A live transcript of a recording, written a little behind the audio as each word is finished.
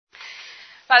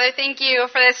Father, thank you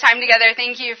for this time together.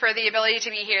 Thank you for the ability to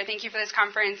be here. Thank you for this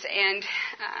conference and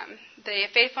the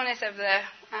faithfulness of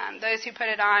those who put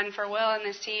it on for Will and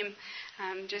this team.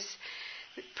 Just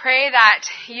pray that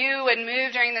you would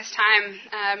move during this time.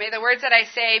 May the words that I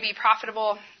say be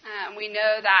profitable. We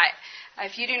know that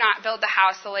if you do not build the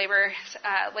house, the labor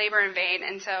in vain.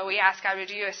 And so we ask, God, would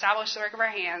you establish the work of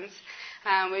our hands?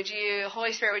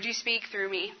 Holy Spirit, would you speak through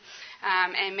me?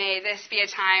 And may this be a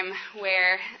time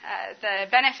where the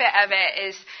benefit of it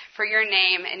is for your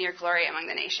name and your glory among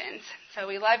the nations. So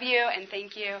we love you and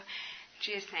thank you. In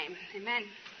Jesus' name, amen.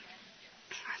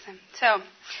 Awesome. So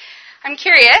I'm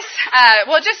curious.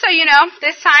 Just so you know,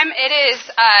 this time it is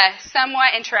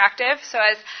somewhat interactive. So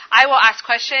as I will ask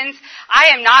questions, I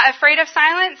am not afraid of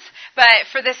silence, but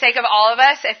for the sake of all of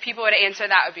us, if people would answer,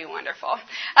 that would be wonderful.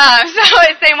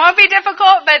 They won't be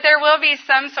difficult, but there will be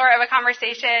some sort of a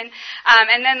conversation.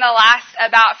 And then the last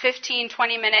about 15,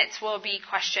 20 minutes will be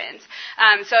questions.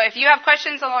 So if you have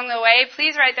questions along the way,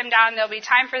 please write them down. There'll be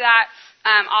time for that.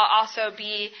 I'll also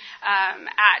be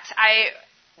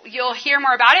you'll hear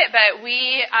more about it, but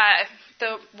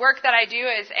the work that I do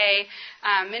is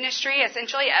a ministry,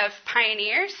 essentially, of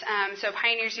Pioneers, so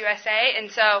Pioneers USA,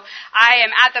 and so I am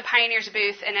at the Pioneers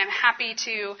booth, and I'm happy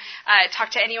to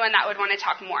talk to anyone that would want to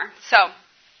talk more. So,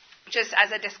 just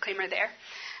as a disclaimer there.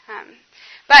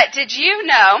 But did you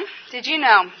know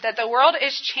that the world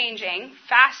is changing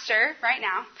faster right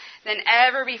now than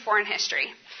ever before in history?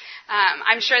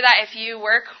 I'm sure that if you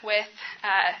work with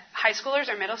high schoolers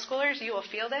or middle schoolers, you will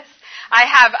feel this. I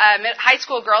have high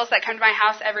school girls that come to my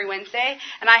house every Wednesday,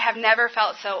 and I have never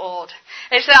felt so old.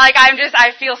 It's like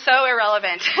I feel so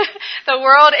irrelevant. The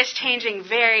world is changing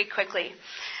very quickly.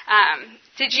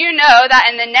 Did you know that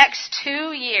in the next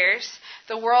 2 years,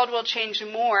 the world will change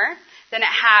more than it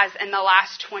has in the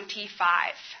last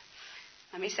 25?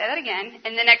 Let me say that again.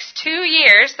 In the next 2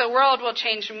 years, the world will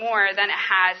change more than it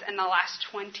has in the last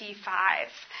 25.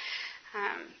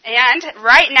 And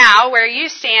right now, where you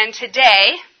stand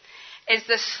today, is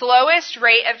the slowest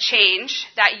rate of change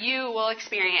that you will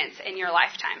experience in your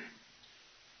lifetime.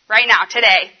 Right now,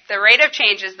 today, the rate of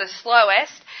change is the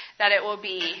slowest that it will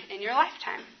be in your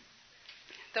lifetime.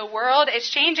 The world is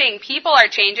changing. People are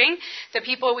changing. The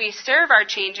people we serve are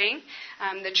changing.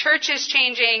 The church is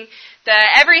changing.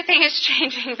 Everything is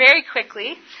changing very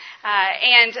quickly.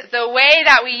 And the way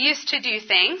that we used to do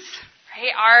things,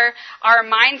 right, our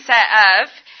mindset of,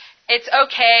 it's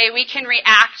okay, we can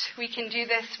react, we can do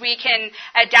this, we can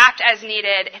adapt as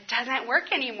needed, it doesn't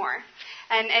work anymore.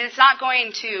 And it's not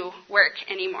going to work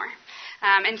anymore.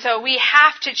 And so we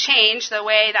have to change the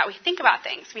way that we think about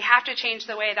things. We have to change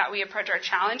the way that we approach our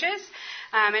challenges.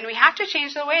 And we have to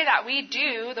change the way that we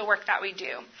do the work that we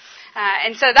do.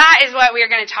 And so that is what we are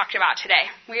going to talk about today.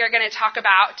 We are going to talk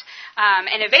about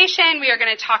innovation. We are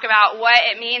going to talk about what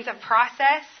it means, a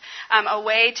process, a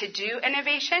way to do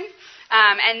innovation,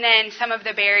 and then some of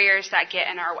the barriers that get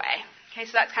in our way. Okay,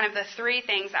 so that's kind of the three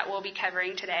things that we'll be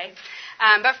covering today.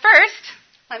 But first,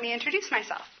 let me introduce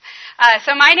myself.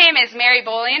 So my name is Mary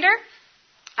Bolander.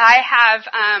 I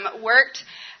have worked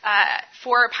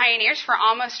for Pioneers for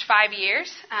almost 5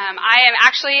 years. I am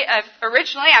actually,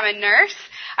 originally I'm a nurse.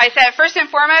 I said, first and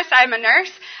foremost, I'm a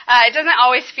nurse. It doesn't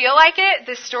always feel like it.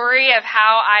 The story of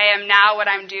how I am now what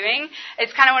I'm doing,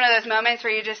 it's kind of one of those moments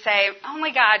where you just say,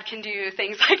 only God can do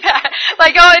things like that.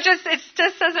 It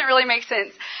just doesn't really make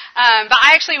sense. But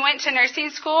I actually went to nursing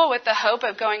school with the hope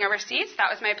of going overseas.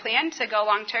 That was my plan, to go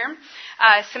long term.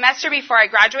 A semester before I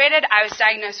graduated, I was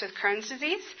diagnosed with Crohn's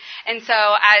disease. And so,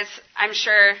 as I'm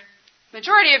sure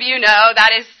majority of you know,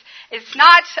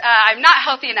 I'm not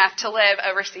healthy enough to live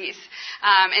overseas.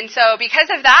 And so because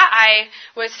of that, I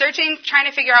was searching, trying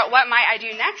to figure out what might I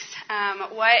do next.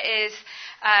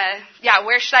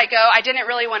 Where should I go? I didn't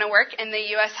really want to work in the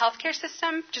U.S. healthcare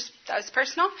system, just that was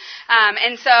personal.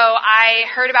 And so I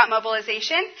heard about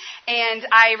mobilization, and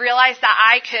I realized that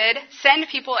I could send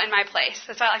people in my place.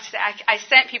 That's what I like to say. I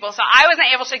sent people. So I wasn't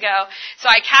able to go, so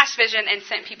I cast vision and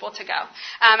sent people to go.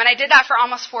 And I did that for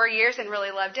almost 4 years and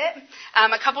really loved it.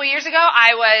 A couple years ago,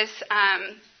 I was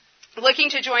looking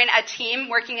to join a team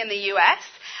working in the U.S.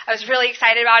 I was really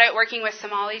excited about it, working with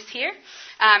Somalis here.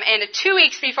 And 2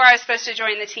 weeks before I was supposed to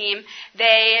join the team,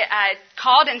 they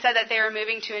called and said that they were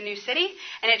moving to a new city,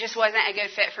 and it just wasn't a good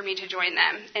fit for me to join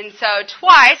them. And so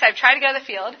twice, I've tried to go to the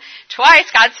field. Twice,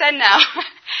 God said no.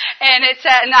 And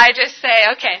I just say,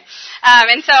 okay.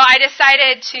 And so I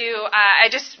decided I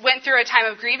just went through a time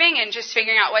of grieving and just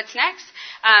figuring out what's next.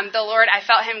 The Lord, I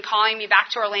felt Him calling me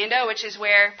back to Orlando, which is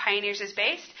where Pioneers is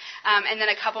based. And then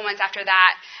a couple months after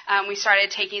that, we started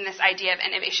taking this idea of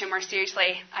innovation more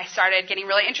seriously. I started getting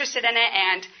really interested in it,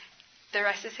 and the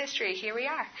rest is history. Here we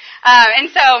are.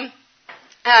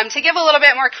 To give a little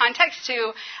bit more context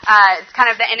to kind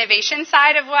of the innovation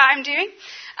side of what I'm doing,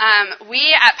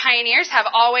 we at Pioneers have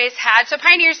always had, so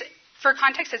Pioneers, for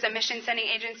context, is a mission sending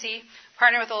agency,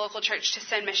 partner with a local church to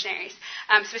send missionaries,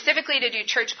 specifically to do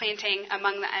church planting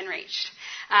among the unreached.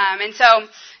 And so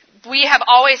we have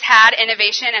always had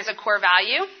innovation as a core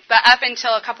value, but up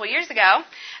until a couple years ago,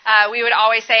 we would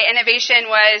always say innovation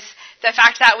was the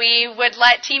fact that we would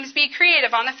let teams be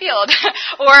creative on the field,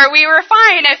 or we were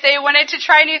fine if they wanted to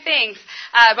try new things,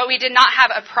 but we did not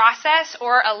have a process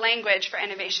or a language for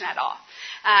innovation at all.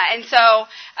 And so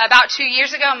about 2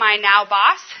 years ago, my now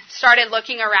boss started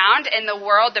looking around in the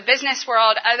world, the business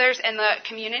world, others in the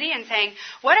community, and saying,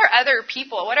 what are other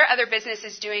people, what are other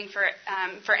businesses doing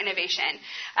for innovation?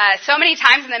 So many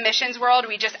times in the missions world,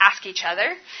 we just ask each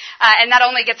other, and that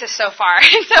only gets us so far.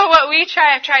 And so what we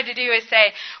have tried to do is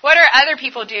say, what are other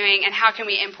people doing, and how can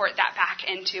we import that back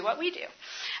into what we do?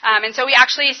 And so we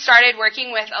actually started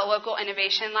working with a local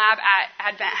innovation lab at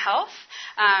Advent Health.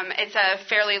 It's a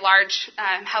fairly large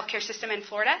healthcare system in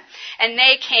Florida. And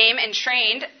they came and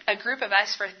trained a group of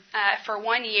us for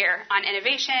 1 year on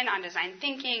innovation, on design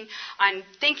thinking, on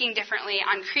thinking differently,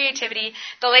 on creativity.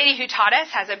 The lady who taught us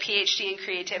has a PhD in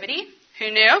creativity. Who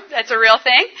knew? That's a real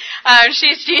thing.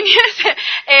 She's genius.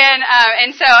 And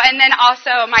then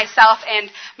also myself and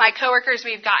my coworkers,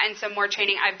 we've gotten some more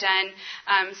training. I've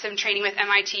done some training with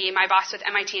MIT, my boss with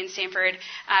MIT and Stanford,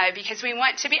 because we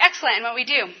want to be excellent in what we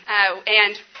do.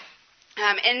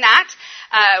 In that,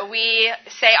 we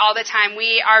say all the time,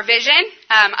 our vision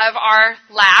of our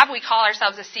lab, we call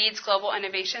ourselves the Seeds Global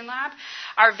Innovation Lab.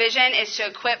 Our vision is to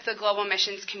equip the global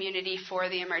missions community for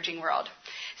the emerging world.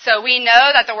 So we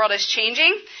know that the world is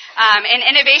changing, and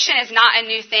innovation is not a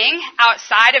new thing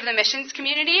outside of the missions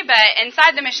community, but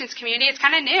inside the missions community, it's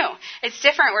kind of new. It's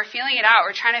different. We're feeling it out.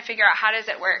 We're trying to figure out how does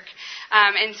it work.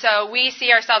 And so we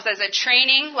see ourselves as a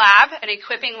training lab, an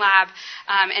equipping lab,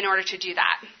 in order to do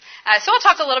that. So we'll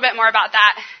talk a little bit more about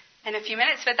that in a few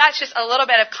minutes, but that's just a little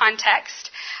bit of context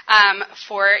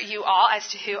for you all as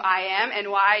to who I am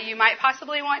and why you might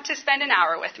possibly want to spend an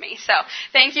hour with me. So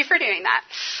thank you for doing that.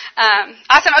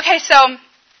 Awesome. Okay, so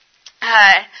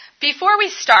before we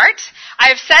start,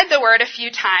 I've said the word a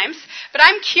few times, but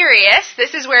I'm curious,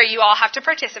 this is where you all have to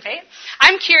participate.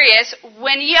 I'm curious,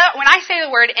 when I say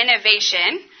the word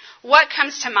innovation, what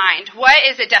comes to mind? What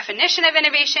is the definition of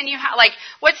innovation you have? Like,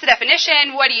 what's the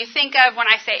definition? What do you think of when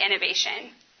I say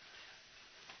innovation?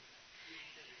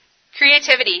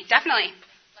 Creativity, definitely.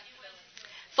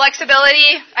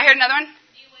 Flexibility. I heard another one.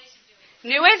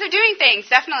 New ways of doing things,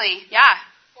 definitely. Yeah.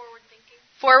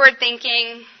 Forward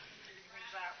thinking.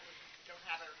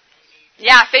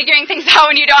 Yeah, figuring things out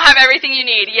when you don't have everything you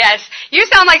need. Yes. You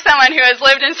sound like someone who has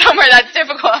lived in somewhere that's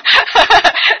difficult.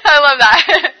 I love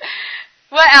that.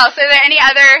 What else? Are there any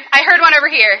other? I heard one over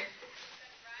here.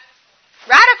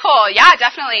 Radical. Yeah,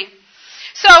 definitely.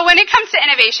 So when it comes to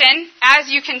innovation,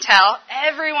 as you can tell,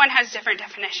 everyone has different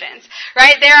definitions,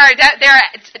 right? There are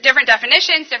different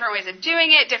definitions, different ways of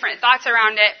doing it, different thoughts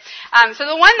around it. So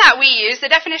the one that we use, the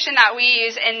definition that we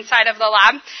use inside of the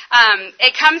lab,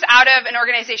 it comes out of an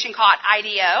organization called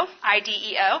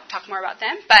IDEO, talk more about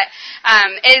them, but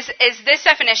is this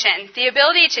definition, the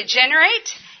ability to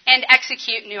generate and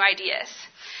execute new ideas.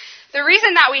 The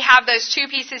reason that we have those two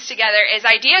pieces together is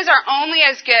ideas are only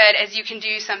as good as you can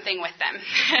do something with them.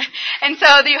 And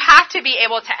so you have to be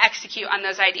able to execute on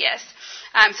those ideas.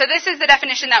 So this is the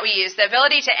definition that we use, the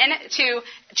ability to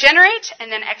generate and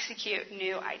then execute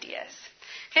new ideas.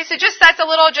 Okay, so that's a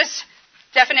little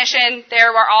definition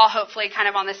there. We're all hopefully kind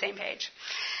of on the same page.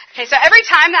 Okay, so every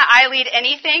time that I lead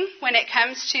anything when it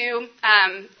comes to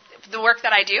the work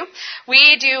that I do,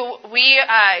 we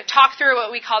talk through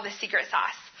what we call the secret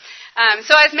sauce.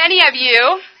 So as many of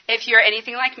you, if you're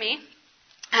anything like me,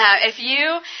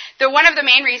 one of the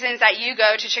main reasons that you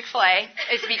go to Chick-fil-A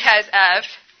is because of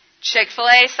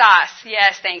Chick-fil-A sauce.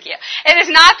 Yes, thank you. It is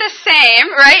not the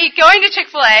same, right? You go into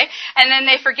Chick-fil-A and then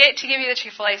they forget to give you the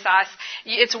Chick-fil-A sauce.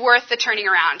 It's worth the turning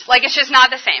around. Like, it's just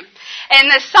not the same. And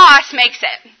the sauce makes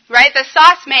it, right? The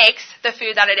sauce makes the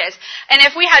food that it is. And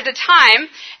if we had the time,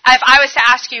 if I was to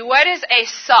ask you, what is a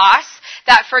sauce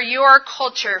that for your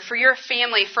culture, for your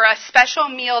family, for a special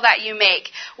meal that you make,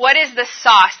 what is the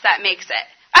sauce that makes it?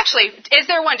 Actually, is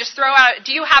there one? Just throw out,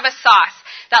 do you have a sauce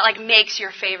that makes your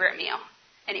favorite meal?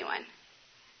 Anyone?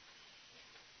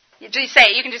 Just say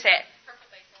it. You can just say it.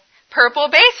 Purple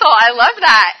basil. I love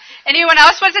that. Anyone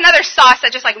else? What's another sauce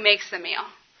that just makes the meal?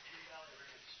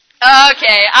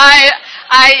 Okay.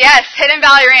 Yes, Hidden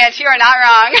Valley Ranch. You are not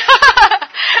wrong.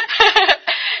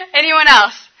 Anyone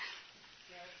else?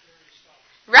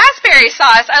 Raspberry cranberry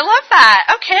sauce. I love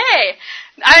that. Okay.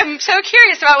 I'm so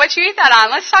curious about what you eat that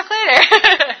on. Let's talk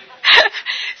later.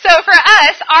 So for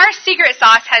us, our secret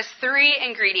sauce has 3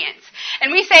 ingredients.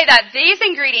 And we say that these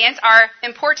ingredients are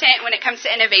important when it comes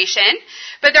to innovation,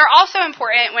 but they're also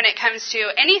important when it comes to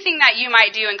anything that you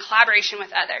might do in collaboration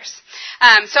with others.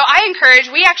 So I encourage,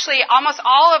 almost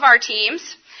all of our teams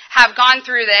have gone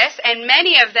through this, and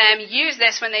many of them use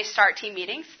this when they start team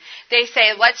meetings. They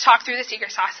say, let's talk through the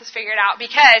secret sauce, let's figure it out,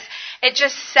 because it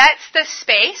just sets the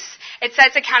space, it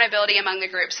sets accountability among the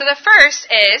group. So the first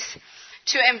is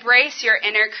to embrace your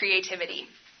inner creativity.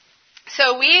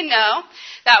 So we know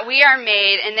that we are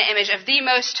made in the image of the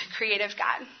most creative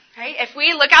God, right? If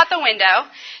we look out the window,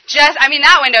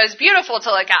 that window is beautiful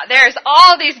to look out. There's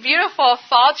all these beautiful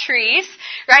fall trees,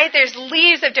 right? There's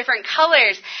leaves of different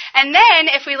colors. And then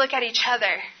if we look at each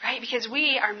other, right? Because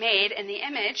we are made in the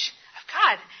image of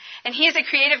God. And He is a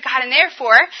creative God. And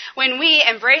therefore, when we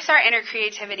embrace our inner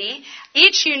creativity,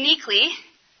 each uniquely,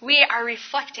 we are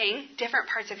reflecting different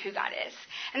parts of who God is.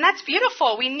 And that's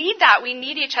beautiful. We need that. We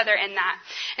need each other in that.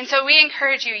 And so we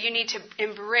encourage you need to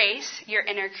embrace your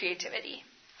inner creativity.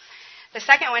 The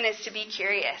second one is to be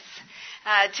curious.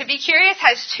 To be curious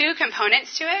has 2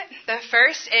 components to it. The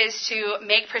first is to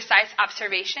make precise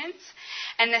observations.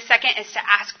 And the second is to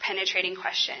ask penetrating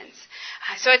questions.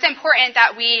 So it's important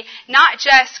that we not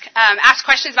just ask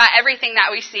questions about everything that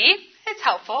we see. It's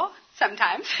helpful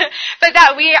sometimes, but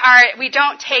that we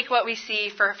don't take what we see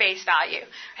for face value,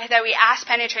 right? That we ask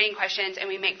penetrating questions and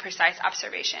we make precise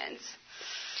observations.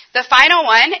 The final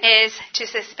one is to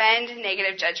suspend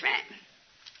negative judgment.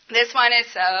 This one is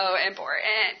so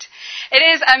important. It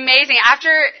is amazing.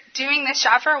 After doing this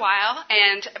job for a while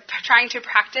and trying to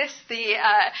practice the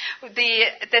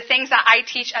things that I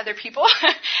teach other people,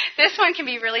 this one can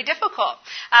be really difficult.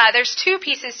 There's 2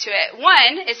 pieces to it.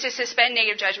 One is to suspend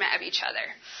negative judgment of each other.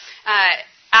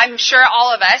 I'm sure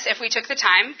all of us, if we took the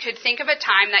time, could think of a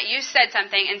time that you said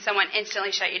something and someone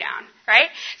instantly shut you down, right?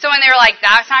 So when they were like,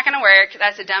 that's not going to work,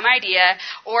 that's a dumb idea,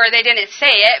 or they didn't say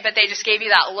it, but they just gave you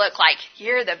that look like,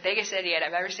 you're the biggest idiot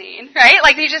I've ever seen, right?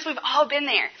 Like we've all been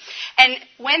there. And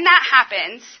when that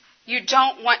happens, you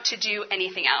don't want to do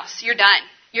anything else. You're done.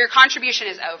 Your contribution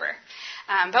is over.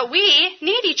 But we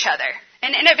need each other.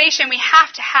 In innovation, we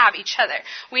have to have each other.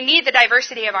 We need the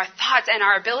diversity of our thoughts and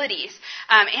our abilities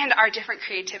and our different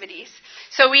creativities.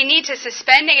 So we need to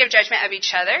suspend negative judgment of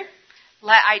each other,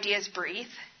 let ideas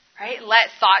breathe, right? Let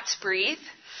thoughts breathe.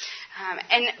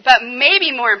 But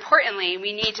maybe more importantly,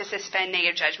 we need to suspend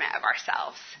negative judgment of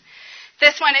ourselves.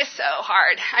 This one is so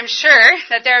hard. I'm sure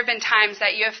that there have been times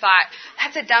that you have thought,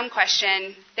 that's a dumb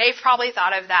question. They've probably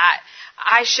thought of that.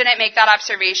 I shouldn't make that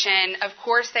observation. Of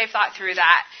course they've thought through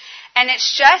that. And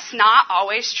it's just not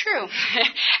always true.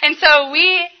 And so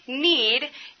we need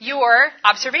your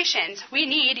observations. We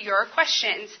need your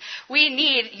questions. We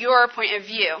need your point of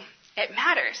view. It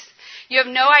matters. You have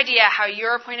no idea how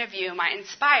your point of view might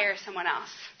inspire someone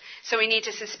else. So we need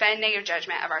to suspend negative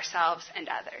judgment of ourselves and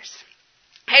others.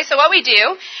 Okay, so what we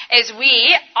do is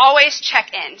we always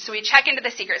check in. So we check into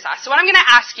the secret sauce. So what I'm going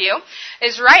to ask you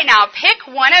is right now,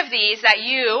 pick one of these that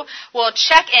you will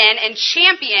check in and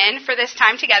champion for this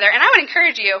time together. And I would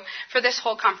encourage you for this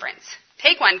whole conference.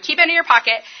 Take one. Keep it in your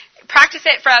pocket. Practice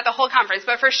it throughout the whole conference,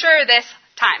 but for sure this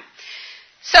time.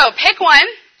 So pick one,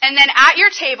 and then at your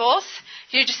tables,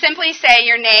 you just simply say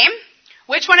your name,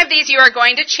 which one of these you are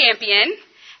going to champion,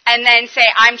 and then say,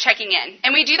 I'm checking in.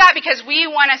 And we do that because we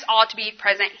want us all to be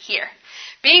present here.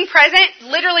 Being present,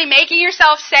 literally making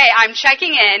yourself say, I'm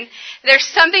checking in. There's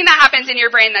something that happens in your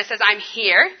brain that says, I'm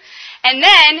here. And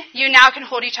then you now can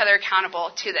hold each other accountable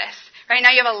to this. Right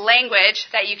now you have a language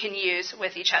that you can use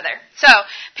with each other. So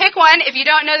pick one. If you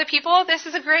don't know the people, this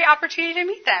is a great opportunity to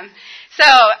meet them. So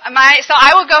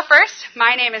I will go first.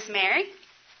 My name is Mary.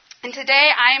 And today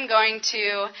I am going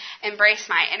to embrace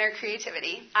my inner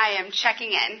creativity. I am checking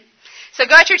in. So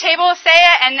go at your table, say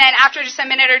it, and then after just a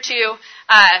minute or two,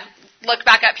 look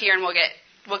back up here and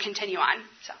we'll continue on.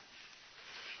 So.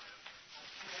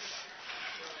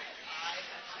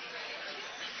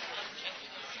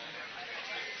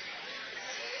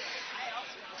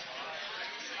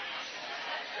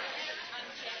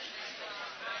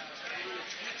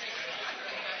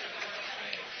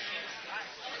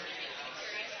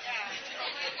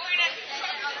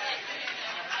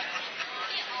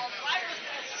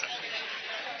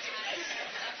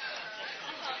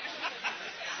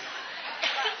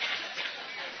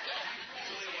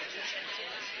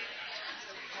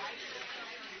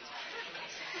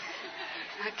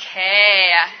 Okay.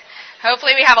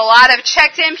 Hopefully we have a lot of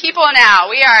checked in people now.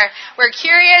 We're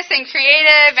curious and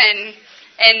creative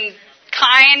and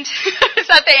kind. Is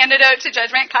that the antidote to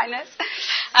judgment? Kindness.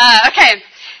 Okay.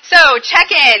 So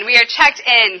check in. We are checked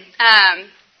in.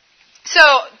 So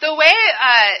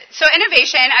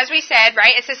innovation, as we said,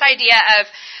 right? It's this idea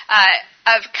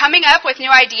of coming up with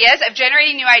new ideas, of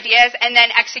generating new ideas, and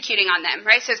then executing on them,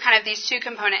 right? So it's kind of these two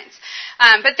components.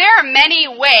 But there are many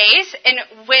ways in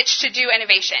which to do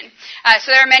innovation.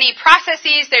 So there are many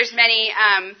processes. There's many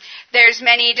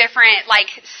different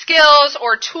skills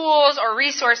or tools or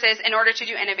resources in order to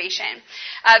do innovation.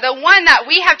 The one that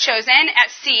we have chosen at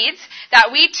Seeds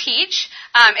that we teach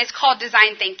is called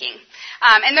design thinking.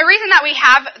 And the reason that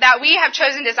we have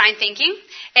chosen design thinking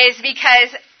is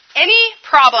because any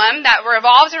problem that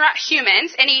revolves around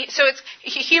humans, so it's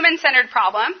a human-centered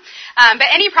problem,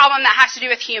 but any problem that has to do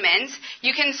with humans,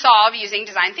 you can solve using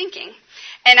design thinking.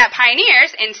 And at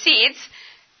Pioneers and Seeds,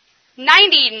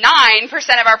 99%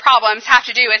 of our problems have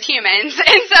to do with humans,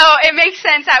 and so it makes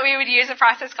sense that we would use a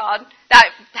process that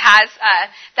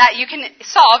you can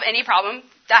solve any problem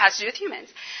that has to do with humans.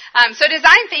 So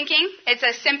design thinking, it's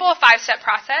a simple 5-step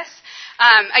process.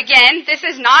 Again, this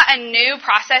is not a new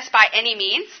process by any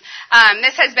means.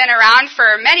 This has been around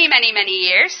for many, many, many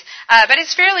years, but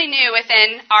it's fairly new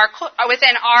within our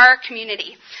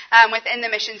community, within the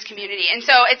missions community. And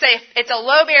so it's a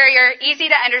low barrier, easy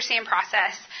to understand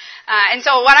process. And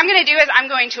so what I'm going to do is I'm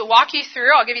going to walk you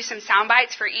through. I'll give you some sound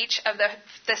bites for each of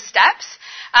the steps.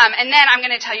 And then I'm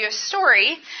going to tell you a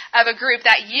story of a group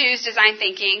that used design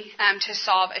thinking to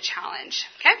solve a challenge.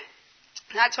 Okay?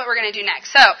 That's what we're going to do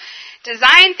next. So,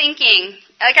 design thinking,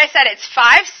 like I said, it's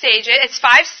 5 stages. It's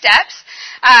 5 steps.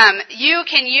 You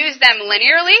can use them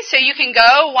linearly, so you can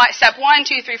go step 1,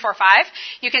 2, 3, 4, 5.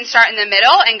 You can start in the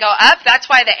middle and go up. That's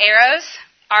why the arrows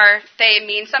they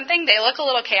mean something. They look a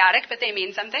little chaotic, but they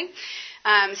mean something.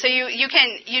 So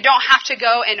you don't have to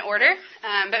go in order,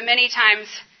 but many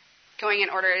times going in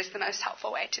order is the most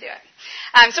helpful way to do it.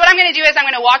 So what I'm going to do is I'm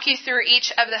going to walk you through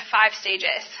each of the 5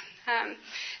 stages.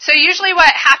 So usually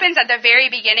what happens at the very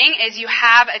beginning is you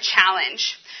have a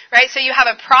challenge, right? So you have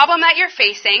a problem that you're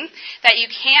facing that you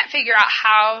can't figure out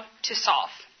how to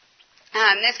solve.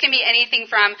 This can be anything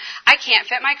from I can't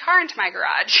fit my car into my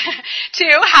garage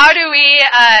to how do we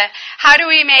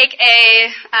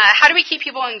keep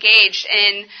people engaged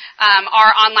in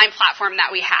our online platform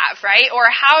that we have, right? Or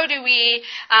how do we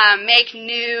make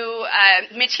new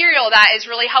material that is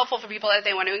really helpful for people that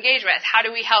they want to engage with? How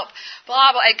do we help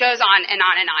blah blah? It goes on and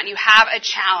on and on. You have a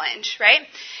challenge, right?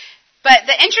 But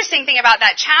the interesting thing about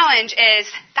that challenge is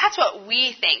that's what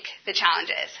we think the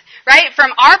challenge is, right?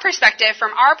 From our perspective,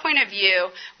 from our point of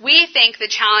view, we think the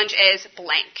challenge is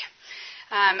blank.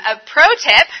 A pro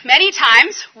tip, many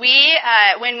times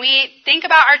when we think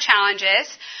about our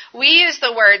challenges, we use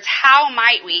the words, how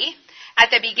might we,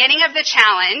 at the beginning of the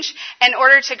challenge in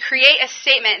order to create a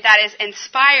statement that is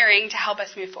inspiring to help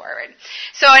us move forward.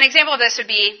 So an example of this would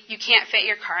be, you can't fit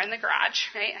your car in the garage,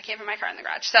 right? I can't fit my car in the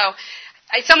garage. So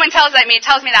someone tells me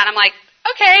that, and I'm like,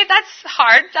 okay, that's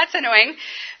hard, that's annoying.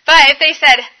 But if they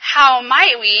said, how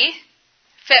might we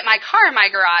fit my car in my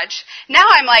garage? Now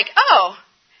I'm like, oh,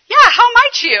 yeah, how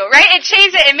might you, right?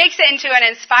 It makes it into an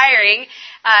inspiring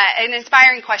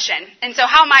question. And so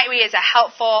how might we is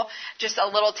just a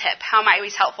little tip. How might we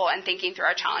is helpful in thinking through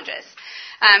our challenges.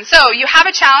 So you have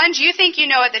a challenge, you think you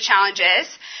know what the challenge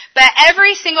is, but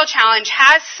every single challenge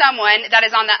has someone that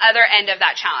is on the other end of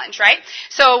that challenge, right?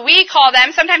 So we call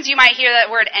them, sometimes you might hear that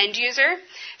word end user.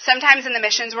 Sometimes in the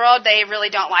missions world, they really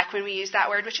don't like when we use that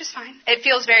word, which is fine. It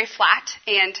feels very flat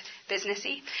and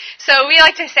businessy. So we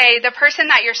like to say the person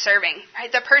that you're serving,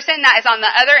 right? The person that is on the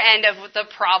other end of the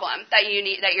problem that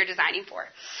you're designing for.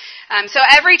 So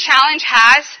every challenge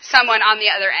has someone on the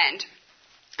other end.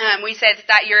 We said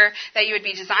that you would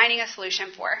be designing a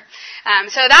solution for.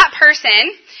 So that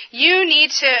person, you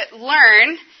need to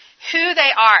learn who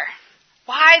they are,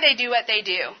 why they do what they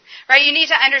do, right? You need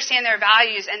to understand their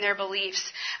values and their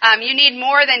beliefs. You need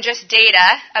more than just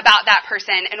data about that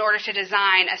person in order to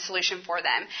design a solution for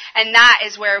them. And that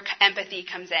is where empathy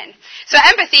comes in. So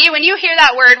empathy, when you hear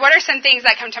that word, what are some things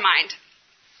that come to mind?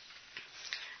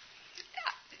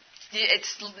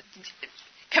 It's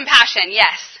compassion,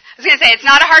 yes. I was going to say, it's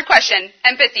not a hard question.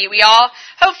 Empathy, we all,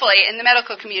 hopefully, in the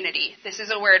medical community, this is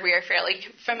a word we are fairly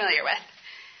familiar with.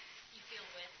 You feel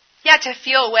with? Yeah, to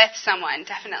feel with someone,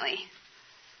 definitely.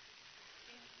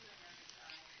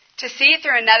 To see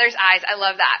through another's eyes. I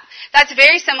love that. That's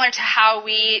very similar to how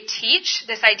we teach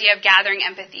this idea of gathering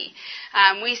empathy.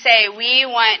 We say,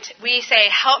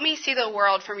 help me see the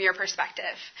world from your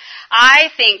perspective. I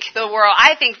think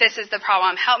this is the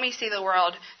problem. Help me see the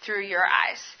world through your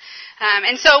eyes.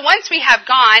 And so once we have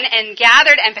gone and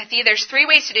gathered empathy, there's 3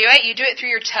 ways to do it. You do it through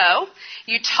your toe.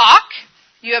 You talk,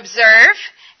 you observe,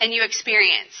 and you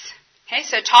experience. Okay,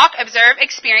 so talk, observe,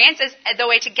 experience is the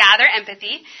way to gather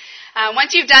empathy.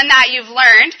 Once you've done that, you've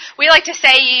learned, we like to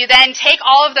say you then take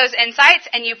all of those insights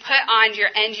and you put on your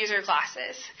end user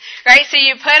glasses, right? So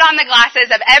you put on the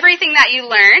glasses of everything that you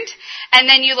learned, and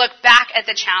then you look back at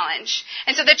the challenge.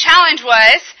 And so the challenge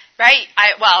was, right,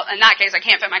 in that case, I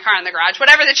can't fit my car in the garage.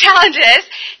 Whatever the challenge is,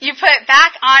 you put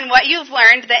back on what you've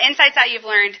learned, the insights that you've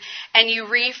learned, and you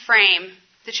reframe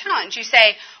the challenge. You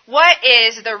say, what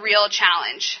is the real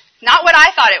challenge? Not what I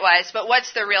thought it was, but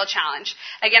what's the real challenge?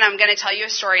 Again, I'm going to tell you a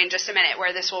story in just a minute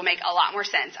where this will make a lot more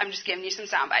sense. I'm just giving you some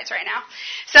sound bites right now.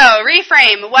 So,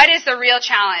 reframe. What is the real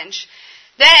challenge?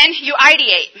 Then you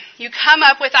ideate. You come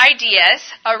up with ideas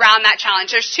around that challenge.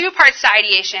 There's 2 parts to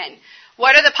ideation.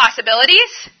 What are the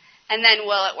possibilities? And then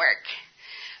will it work?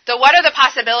 The what are the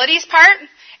possibilities part,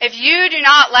 if you do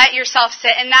not let yourself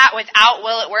sit in that without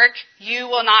will it work, you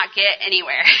will not get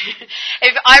anywhere.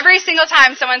 If every single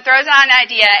time someone throws out an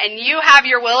idea and you have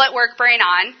your will it work brain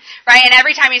on, right, and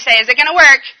every time you say, is it going to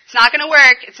work? It's not going to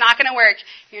work. It's not going to work.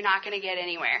 You're not going to get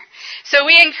anywhere. So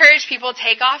we encourage people,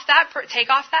 take off that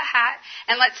hat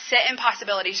and let's sit in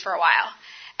possibilities for a while.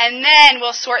 And then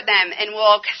we'll sort them and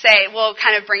we'll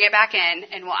kind of bring it back in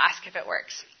and we'll ask if it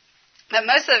works. But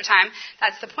most of the time,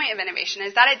 that's the point of innovation,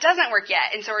 is that it doesn't work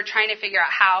yet. And so we're trying to figure out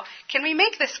how can we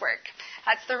make this work.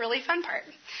 That's the really fun part.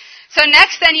 So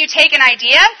next, then, you take an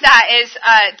idea that is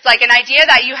like an idea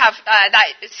that you have that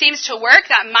seems to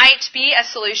work, that might be a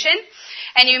solution,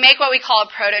 and you make what we call a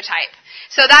prototype.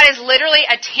 So that is literally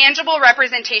a tangible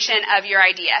representation of your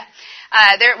idea.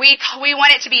 We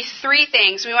want it to be 3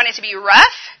 things. We want it to be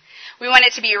rough, we want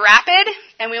it to be rapid,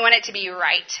 and we want it to be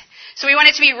right. So we want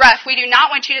it to be rough. We do not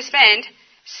want you to spend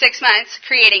 6 months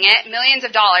creating it, millions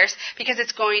of dollars, because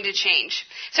it's going to change.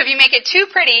 So if you make it too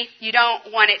pretty, you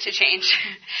don't want it to change.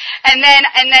 And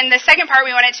then the second part,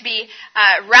 we want it to be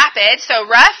rapid. So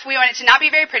rough, we want it to not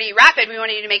be very pretty. Rapid, we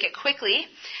want you to make it quickly.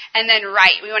 And then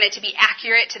right, we want it to be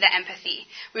accurate to the empathy.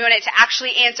 We want it to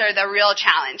actually answer the real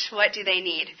challenge. What do they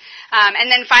need? And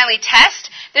then finally,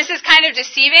 test. This is kind of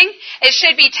deceiving. It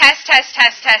should be test, test,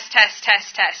 test, test, test,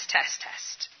 test, test, test, test.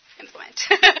 Implement.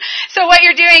 So what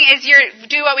you're doing is you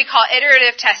do what we call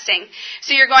iterative testing.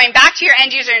 So you're going back to your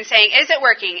end user and saying, is it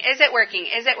working? Is it working?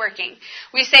 Is it working?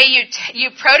 We say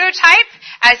you prototype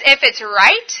as if it's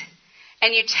right,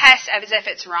 and you test as if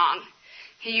it's wrong.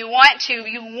 You want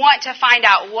to find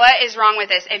out what is wrong with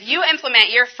this. If you implement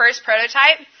your first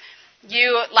prototype,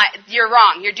 you're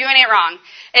wrong. You're doing it wrong.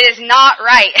 It is not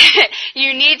right.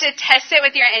 You need to test it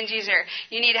with your end user.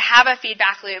 You need to have a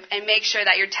feedback loop and make sure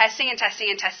that you're testing and testing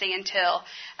and testing until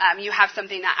you have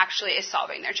something that actually is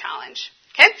solving their challenge.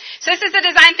 Okay? So this is the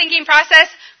design thinking process.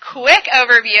 Quick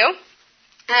overview.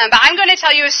 But I'm going to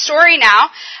tell you a story now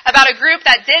about a group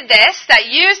that did this, that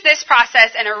used this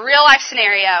process in a real life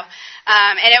scenario.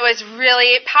 And it was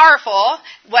really powerful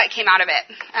what came out of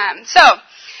it. So,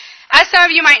 as some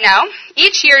of you might know,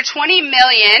 each year 20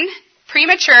 million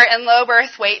premature and low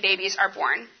birth weight babies are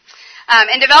born.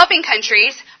 In developing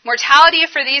countries, mortality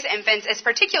for these infants is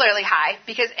particularly high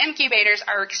because incubators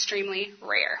are extremely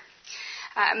rare.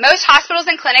 Most hospitals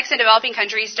and clinics in developing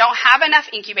countries don't have enough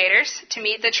incubators to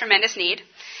meet the tremendous need.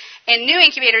 And new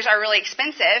incubators are really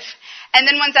expensive. And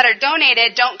then ones that are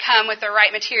donated don't come with the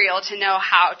right material to know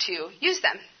how to use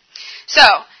them. So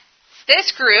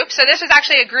this was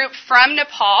actually a group from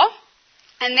Nepal.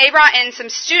 And they brought in some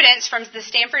students from the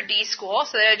Stanford D School,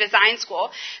 so the design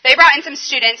school. They brought in some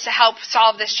students to help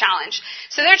solve this challenge.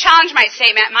 So their challenge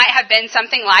statement might have been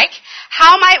something like,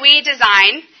 how might we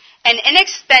design an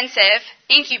inexpensive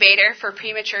incubator for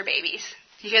premature babies?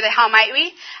 You hear the how might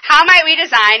we? How might we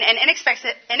design an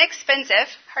inexpensive,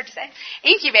 hard to say,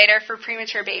 incubator for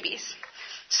premature babies?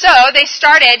 So they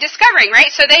started discovering,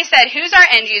 right? So they said, who's our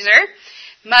end user?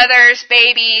 Mothers,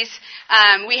 babies,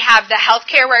 we have the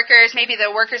healthcare workers, maybe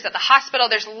the workers at the hospital.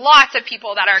 There's lots of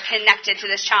people that are connected to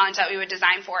this challenge that we would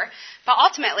design for. But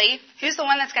ultimately, who's the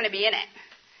one that's going to be in it?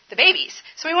 The babies.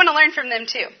 So we want to learn from them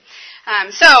too.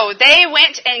 So they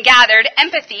went and gathered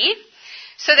empathy.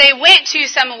 So they went to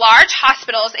some large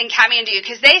hospitals in Kathmandu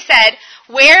because they said,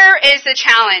 where is the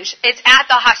challenge? It's at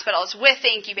the hospitals with the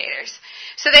incubators.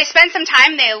 So they spent some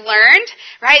time, they learned,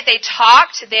 right? They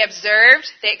talked, they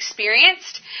observed, they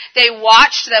experienced, they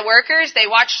watched the workers, they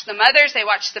watched the mothers, they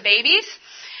watched the babies,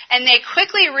 and they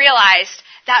quickly realized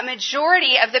that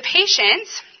majority of the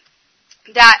patients,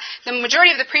 that the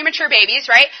majority of the premature babies,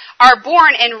 right, are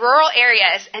born in rural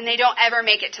areas and they don't ever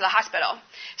make it to the hospital.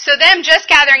 So them just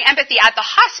gathering empathy at the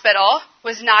hospital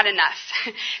was not enough.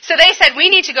 So they said, we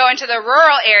need to go into the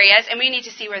rural areas and we need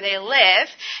to see where they live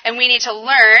and we need to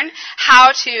learn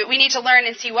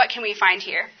and see what can we find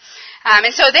here.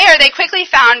 And so there they quickly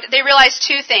they realized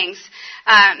two things.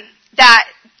 That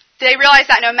they realized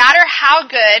that no matter how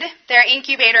good their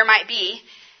incubator might be,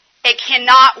 it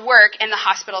cannot work in the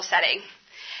hospital setting.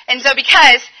 And so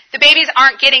because the babies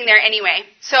aren't getting there anyway,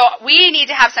 so we need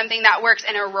to have something that works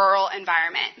in a rural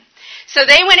environment. So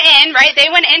they went in, right? They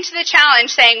went into the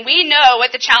challenge saying, we know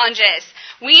what the challenge is.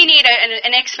 We need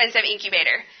an expensive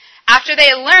incubator. After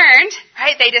they learned,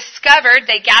 right, they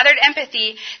gathered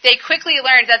empathy, they quickly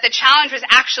learned that the challenge was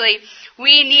actually,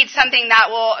 we need something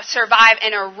that will survive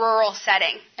in a rural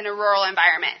setting, in a rural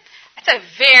environment. That's a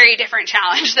very different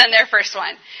challenge than their first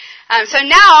one. So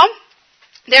now,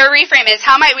 their reframe is,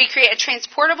 how might we create a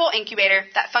transportable incubator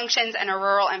that functions in a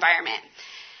rural environment?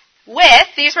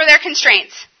 These were their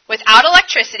constraints. Without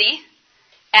electricity,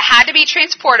 it had to be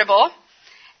transportable,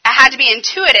 it had to be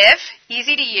intuitive,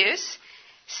 easy to use,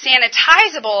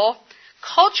 sanitizable,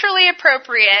 culturally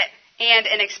appropriate, and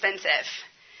inexpensive.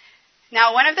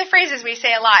 Now, one of the phrases we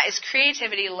say a lot is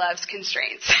creativity loves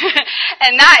constraints.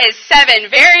 And that is 7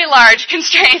 very large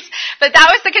constraints. But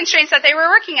that was the constraints that they were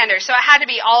working under. So it had to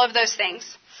be all of those things.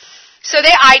 So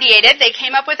they ideated. They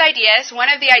came up with ideas. One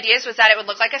of the ideas was that it would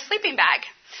look like a sleeping bag.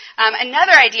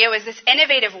 Another idea was this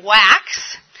innovative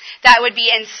wax that would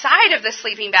be inside of the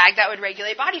sleeping bag that would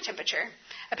regulate body temperature.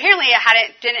 Apparently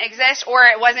it didn't exist, or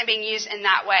it wasn't being used in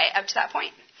that way up to that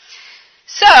point.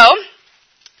 So,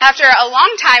 after a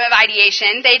long time of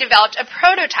ideation, they developed a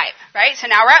prototype, right? So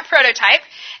now we're at prototype,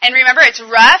 and remember it's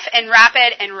rough and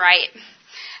rapid and right.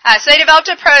 So they developed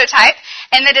a prototype,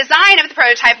 and the design of the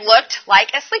prototype looked like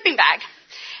a sleeping bag.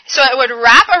 So it would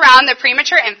wrap around the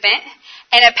premature infant,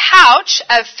 and a pouch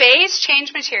of phase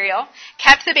change material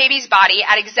kept the baby's body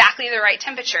at exactly the right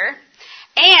temperature,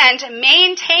 and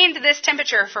maintained this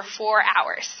temperature for 4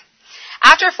 hours.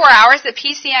 After 4 hours, the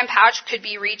PCM pouch could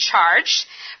be recharged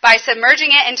by submerging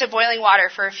it into boiling water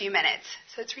for a few minutes.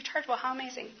 So it's rechargeable. How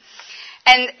amazing.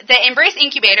 And the Embrace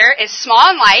incubator is small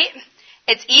and light.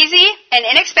 It's easy and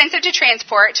inexpensive to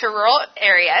transport to rural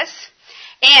areas.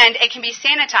 And it can be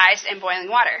sanitized in boiling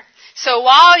water. So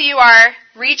while you are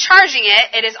recharging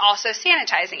it, it is also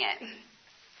sanitizing it.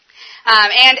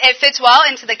 And it fits well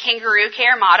into the kangaroo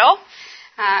care model.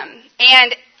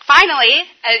 And finally,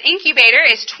 an incubator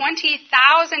is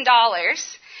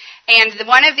 $20,000. And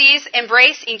one of these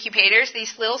Embrace incubators,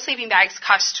 these little sleeping bags,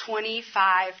 cost $25.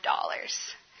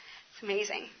 It's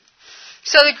amazing.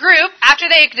 So the group, after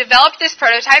they developed this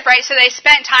prototype, right, so they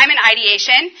spent time in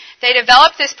ideation, they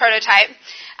developed this prototype,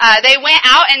 they went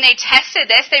out and they tested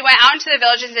this. They went out into the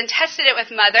villages and tested it with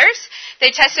mothers.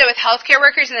 They tested it with healthcare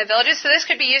workers in the villages. So this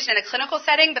could be used in a clinical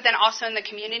setting, but then also in the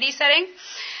community setting.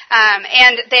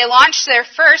 And they launched their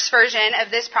first version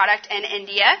of this product in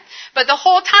India. But the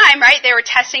whole time, right, they were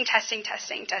testing. So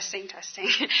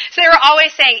they were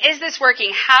always saying, is this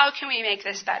working? How can we make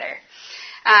this better?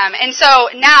 And so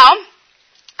now,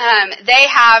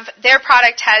 their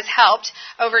product has helped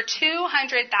over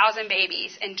 200,000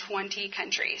 babies in 20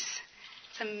 countries.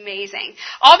 It's amazing.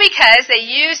 All because they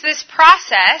use this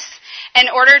process in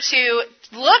order to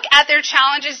look at their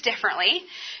challenges differently,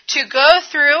 to go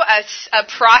through a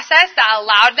process that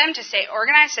allowed them to stay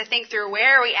organized, to think through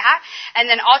where are we at, and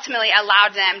then ultimately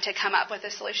allowed them to come up with a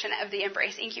solution of the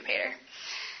Embrace Incubator.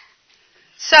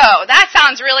 So, that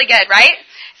sounds really good, right?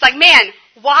 It's like, man,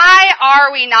 why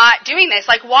are we not doing this?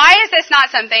 Like, why is this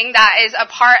not something that is a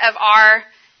part of our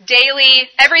daily,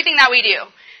 everything that we do,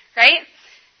 right?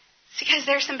 It's because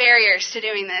there's some barriers to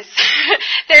doing this.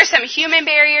 There's some human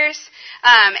barriers,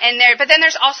 but then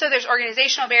there's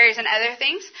organizational barriers and other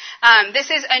things.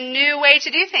 This is a new way to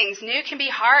do things. New can be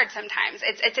hard sometimes.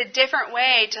 It's a different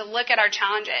way to look at our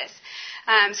challenges.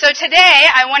 So today,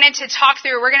 I wanted to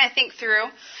we're going to think through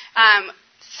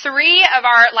 3 of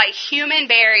our human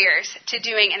barriers to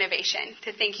doing innovation,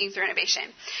 to thinking through innovation.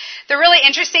 The really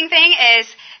interesting thing is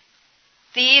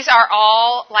These are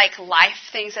all like life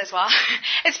things as well.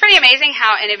 It's pretty amazing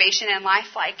how innovation in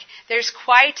life, like there's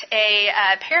quite a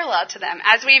parallel to them.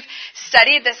 As we've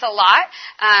studied this a lot,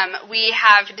 we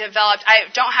have developed, I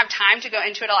don't have time to go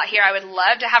into it a lot here. I would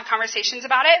love to have conversations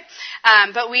about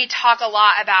it. But we talk a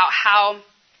lot about how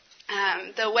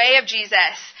the way of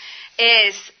Jesus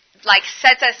is like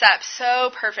sets us up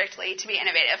so perfectly to be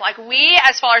innovative. Like we,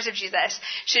 as followers of Jesus,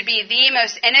 should be the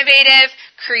most innovative,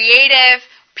 creative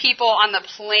people on the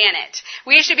planet.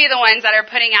 We should be the ones that are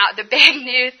putting out the big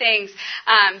new things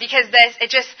because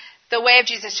the way of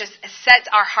Jesus just sets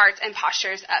our hearts and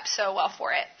postures up so well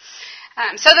for it.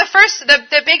 So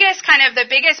the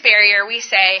biggest barrier we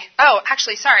say,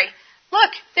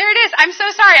 look, there it is. I'm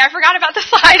so sorry. I forgot about the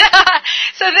slide.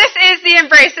 So this is the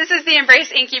Embrace. This is the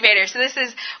Embrace incubator. So this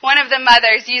is one of the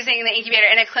mothers using the incubator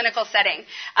in a clinical setting.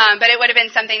 But it would have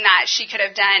been something that she could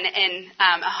have done in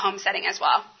a home setting as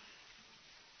well.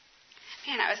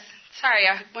 Man, I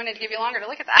wanted to give you longer to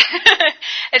look at that.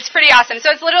 It's pretty awesome. So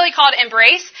it's literally called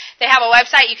Embrace. They have a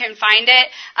website. You can find it.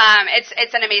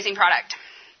 It's an amazing product.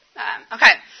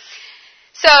 Okay.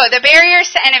 So the barriers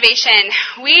to innovation.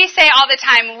 We say all the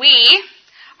time,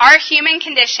 our human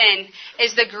condition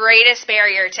is the greatest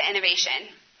barrier to innovation.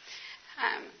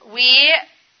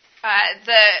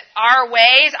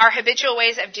 Our habitual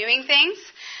ways of doing things,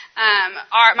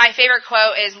 my favorite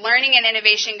quote is, learning and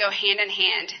innovation go hand in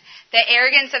hand. The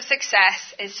arrogance of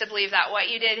success is to believe that what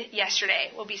you did yesterday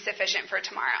will be sufficient for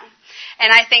tomorrow.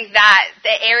 And I think that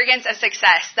the arrogance of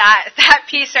success, that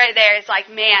piece right there is like,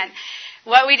 man,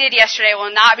 what we did yesterday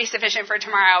will not be sufficient for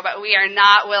tomorrow, but we are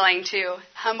not willing to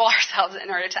humble ourselves in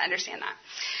order to understand that.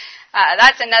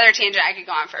 That's another tangent I could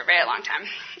go on for a very long time.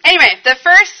 Anyway, the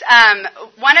first,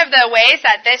 one of the ways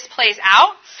that this plays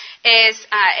out is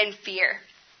in fear.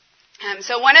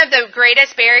 So one of the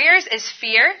greatest barriers is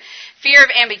fear of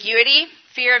ambiguity,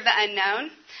 fear of the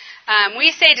unknown.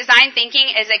 We say design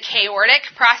thinking is a chaotic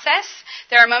process.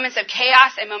 There are moments of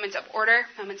chaos and moments of order,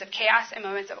 moments of chaos and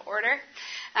moments of order.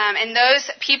 And those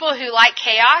people who like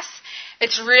chaos,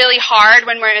 it's really hard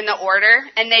when we're in the order,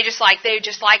 and they just like the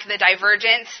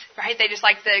divergence, right? They just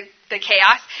like the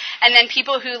chaos. And then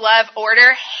people who love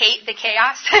order hate the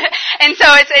chaos. And so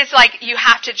it's like you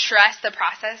have to trust the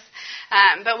process.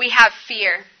 But we have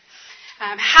fear.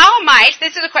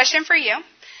 This is a question for you.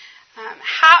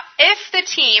 If the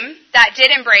team that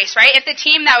did Embrace, right? If the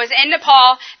team that was in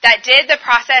Nepal that did the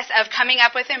process of coming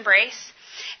up with Embrace,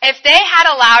 if they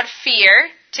had allowed fear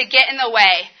to get in the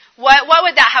way, what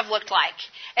would that have looked like?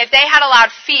 If they had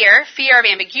allowed fear of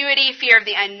ambiguity, fear of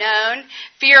the unknown,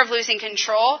 fear of losing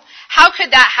control, how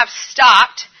could that have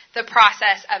stopped the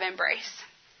process of Embrace?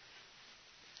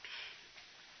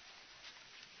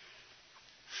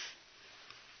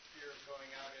 Fear of going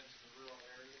out into the rural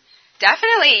areas?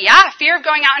 Definitely, yeah. Fear of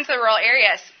going out into the rural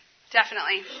areas.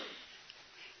 Definitely.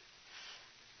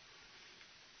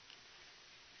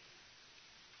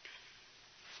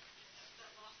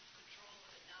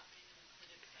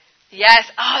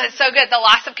 Yes. Oh, it's so good. The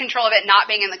loss of control of it not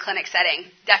being in the clinic setting.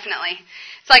 Definitely.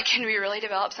 It's like, can we really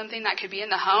develop something that could be in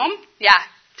the home? Yeah,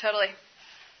 totally.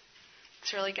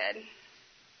 It's really good.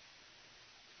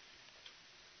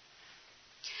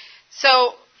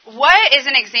 So what is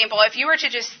an example? If you were to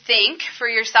just think for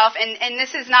yourself, and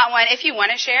this is not one, if you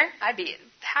want to share, I'd be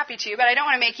happy to, but I don't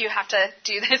want to make you have to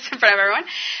do this in front of everyone.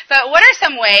 But what are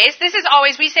some ways? This is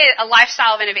always, we say, a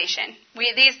lifestyle of innovation.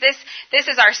 This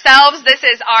is ourselves, this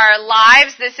is our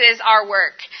lives, this is our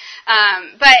work.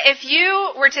 But if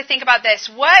you were to think about this,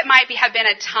 what might have been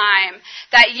a time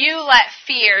that you let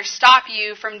fear stop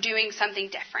you from doing something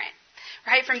different?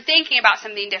 Right? From thinking about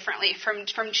something differently, from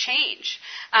change,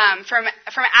 from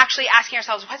actually asking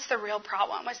ourselves, what's the real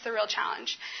problem? What's the real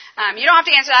challenge? You don't have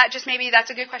to answer that, just maybe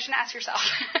that's a good question to ask yourself.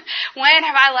 When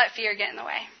have I let fear get in the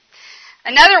way?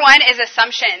 Another one is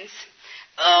assumptions.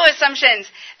 Oh, assumptions.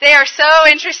 They are so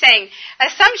interesting.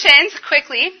 Assumptions,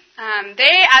 quickly,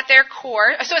 they at their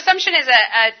core, so assumption is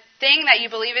a thing that you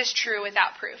believe is true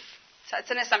without proof. So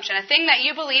it's an assumption, a thing that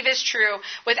you believe is true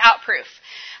without proof.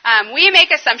 We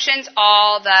make assumptions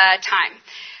all the time.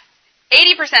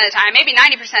 80% of the time, maybe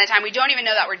 90% of the time, we don't even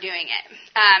know that we're doing it.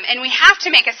 And we have to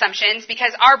make assumptions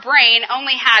because our brain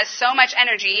only has so much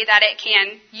energy that it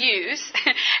can use.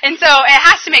 And so it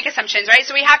has to make assumptions, right?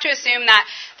 So we have to assume that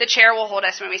the chair will hold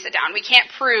us when we sit down. We can't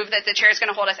prove that the chair is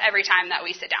going to hold us every time that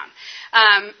we sit down.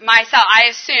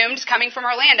 I assumed, coming from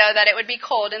Orlando, that it would be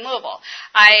cold in Louisville.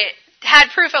 I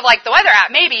had proof of like the weather app,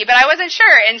 maybe, but I wasn't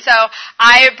sure. And so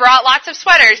I brought lots of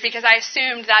sweaters because I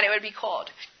assumed that it would be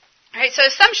cold. Right? So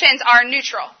assumptions are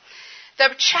neutral.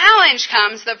 The challenge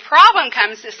comes, the problem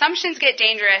comes, assumptions get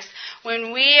dangerous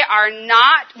when we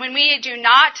do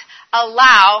not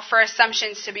allow for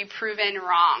assumptions to be proven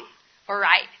wrong or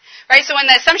right. Right? So when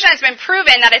the assumption has been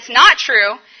proven that it's not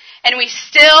true, and we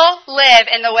still live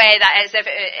in the way that as if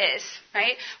it is,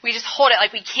 right? We just hold it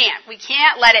like we can't. We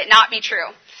can't let it not be true.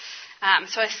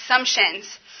 So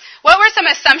assumptions. What were some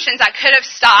assumptions that could have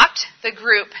stopped the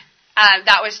group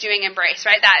that was doing Embrace,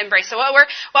 right? That Embrace. So what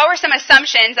were some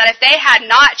assumptions that if they had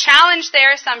not challenged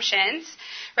their assumptions,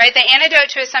 right? The antidote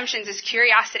to assumptions is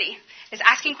curiosity, is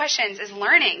asking questions, is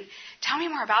learning. Tell me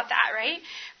more about that, right?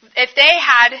 If they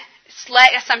had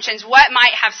let assumptions, what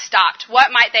might have stopped?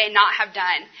 What might they not have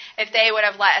done if they would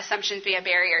have let assumptions be a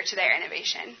barrier to their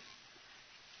innovation?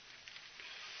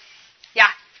 Yeah?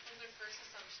 Well, their first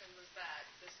assumption was that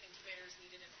this incubator is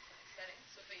needed in a clinic setting,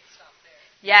 so they stopped there.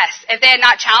 Yes. If they had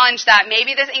not challenged that,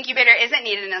 maybe this incubator isn't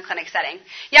needed in a clinic setting.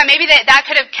 Yeah, maybe that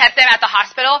could have kept them at the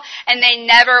hospital, and they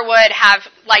never would have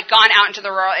gone out into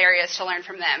the rural areas to learn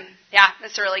from them. Yeah,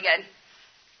 that's really good.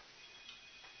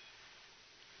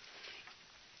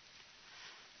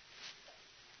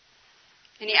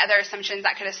 Any other assumptions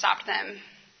that could have stopped them?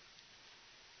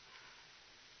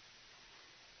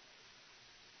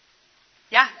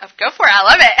 Yeah, go for it. I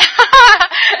love it.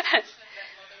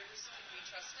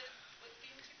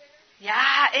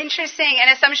 Yeah, interesting.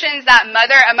 And assumptions that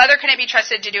a mother couldn't be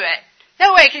trusted to do it.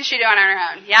 No way can she do it on her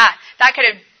own. Yeah, that could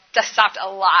have just stopped a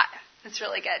lot. That's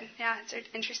really good. Yeah, it's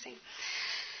interesting.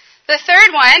 The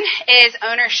third one is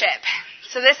ownership.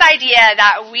 So this idea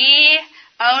that we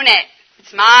own it.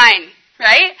 It's mine.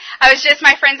 Right?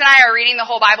 My friends and I are reading the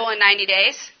whole Bible in 90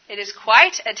 days. It is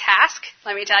quite a task,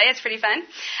 let me tell you. It's pretty fun.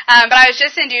 But I was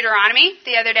just in Deuteronomy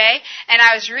the other day, and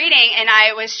I was reading, and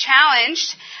I was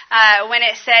challenged when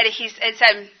it said,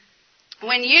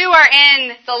 when you are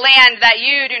in the land that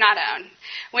you do not own,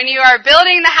 when you are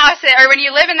building the houses, or when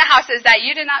you live in the houses that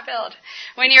you did not build,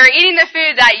 when you're eating the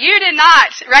food that you did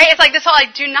not, right? It's like this whole,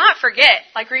 do not forget.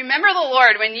 Remember the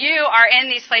Lord when you are in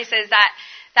these places that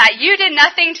you did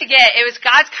nothing to get. It was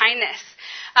God's kindness.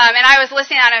 And I was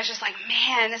listening and I was just like,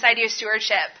 man, this idea of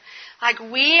stewardship.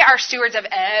 We are stewards of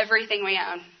everything we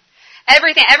own.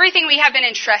 Everything we have been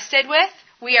entrusted with,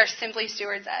 we are simply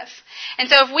stewards of. And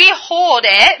so if we hold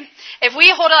it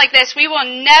like this, we will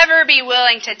never be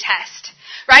willing to test.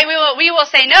 Right? We will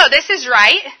say, no, this is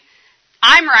right.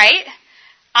 I'm right.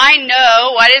 I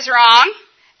know what is wrong,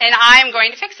 and I'm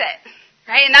going to fix it.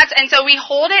 Right? And so we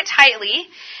hold it tightly.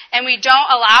 And we don't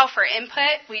allow for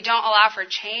input. We don't allow for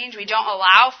change. We don't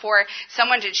allow for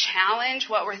someone to challenge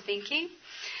what we're thinking.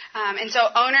 And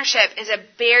so ownership is a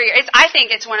barrier. I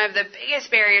think it's one of the biggest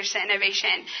barriers to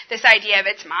innovation, this idea of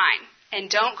it's mine. And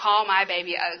don't call my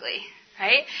baby ugly.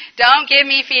 Right? Don't give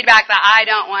me feedback that I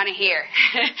don't want to hear.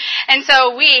 And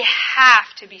so we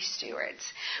have to be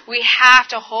stewards. We have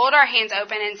to hold our hands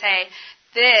open and say,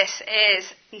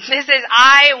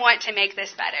 I want to make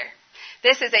this better.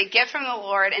 This is a gift from the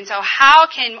Lord, and so how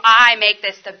can I make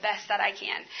this the best that I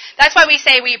can? That's why we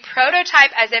say we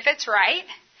prototype as if it's right,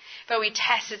 but we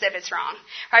test as if it's wrong.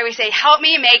 Right? We say, help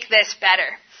me make this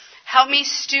better. Help me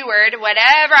steward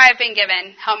whatever I've been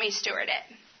given. Help me steward it.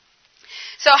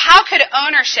 So how could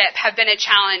ownership have been a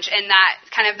challenge in that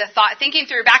kind of the thought, thinking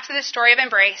through back to the story of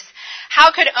Embrace, how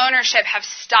could ownership have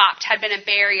stopped, had been a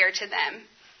barrier to them?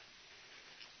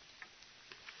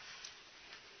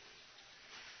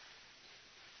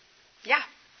 Yeah. The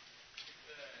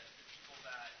people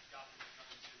that got them to come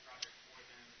into the project for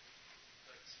them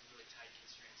put some really tight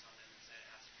constraints on them and said it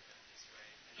has to be done this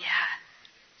way. Yeah.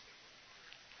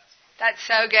 That's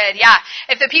so good. Yeah.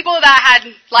 If the people that had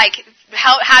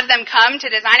had them come to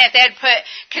design it, if they had put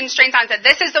constraints on, said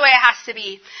this is the way it has to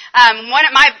be. One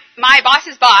of my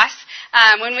boss's boss,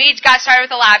 when we got started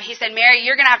with the lab, he said, Mary,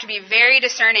 you're going to have to be very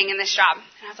discerning in this job.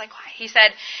 And I was like, why? He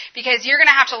said, because you're going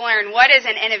to have to learn what is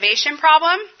an innovation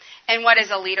problem and what is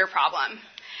a leader problem.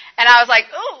 And I was like,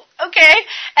 oh, okay.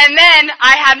 And then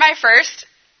I had my first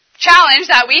challenge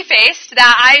that we faced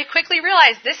that I quickly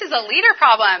realized this is a leader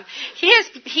problem. He is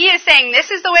saying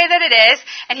this is the way that it is,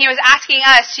 and he was asking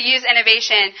us to use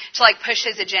innovation to push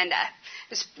his agenda.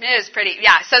 It was pretty,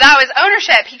 yeah. So that was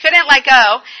ownership. He couldn't let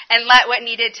go and let what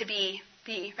needed to be,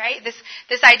 right?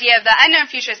 This idea of the unknown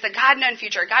future is the God-known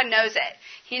future. God knows it.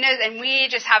 He knows, and we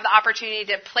just have the opportunity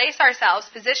to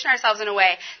position ourselves in a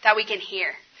way that we can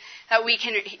hear, that we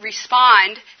can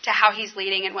respond to how he's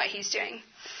leading and what he's doing.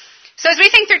 So as we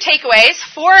think through takeaways,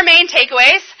 4 main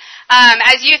takeaways,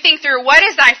 as you think through what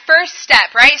is my first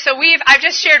step, right? So I've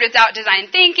just shared about design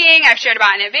thinking, I've shared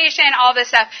about innovation, all this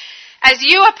stuff. As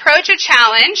you approach a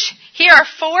challenge, here are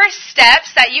 4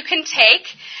 steps that you can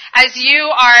take as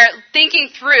you are thinking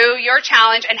through your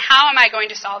challenge and how am I going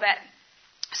to solve it.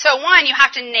 So one, you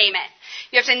have to name it.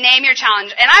 You have to name your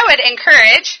challenge. And I would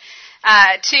encourage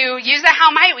to use the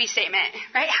how might we statement,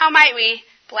 right? How might we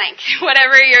blank,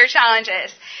 whatever your challenge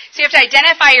is. So you have to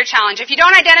identify your challenge. If you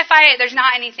don't identify it, there's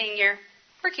not anything you're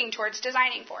working towards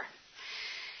designing for.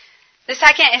 The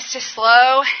second is to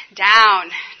slow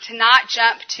down, to not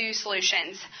jump to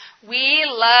solutions. We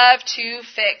love to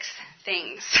fix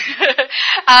things.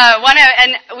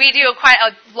 And we do quite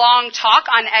a long talk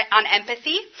on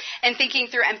empathy and thinking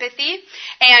through empathy.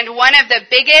 And one of the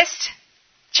biggest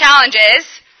challenges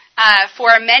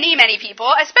for many, many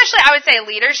people, especially I would say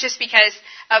leaders, just because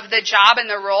of the job and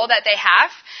the role that they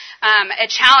have, a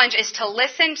challenge is to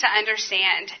listen to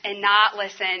understand and not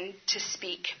listen to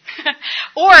speak.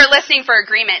 Or listening for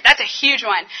agreement. That's a huge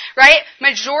one, right?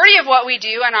 Majority of what we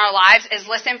do in our lives is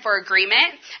listen for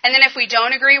agreement. And then if we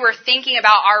don't agree, we're thinking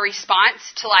about our response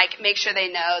to make sure they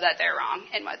know that they're wrong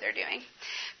in what they're doing.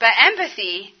 But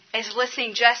empathy is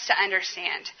listening just to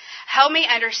understand. Help me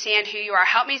understand who you are.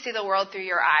 Help me see the world through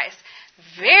your eyes.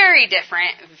 Very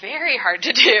different, very hard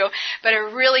to do, but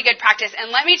a really good practice.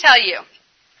 And let me tell you,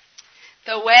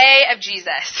 the way of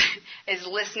Jesus is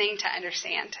listening to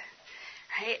understand,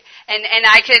 right? And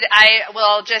I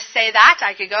will just say that.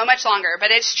 I could go much longer, but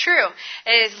it's true.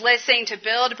 It is listening to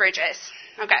build bridges.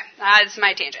 Okay, that's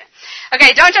my tangent.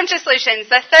 Okay, don't jump to solutions.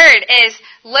 The third is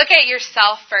look at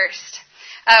yourself first.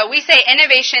 We say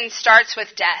innovation starts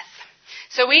with death.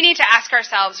 So we need to ask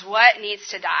ourselves, what needs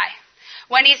to die?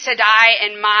 What needs to die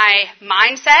in my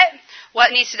mindset?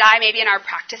 What needs to die maybe in our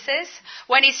practices?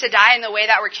 What needs to die in the way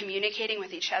that we're communicating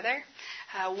with each other?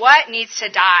 What needs to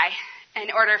die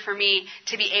in order for me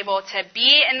to be able to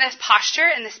be in this posture,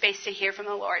 in the space to hear from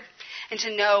the Lord and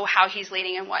to know how He's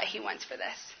leading and what He wants for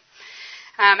this?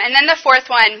 And then the fourth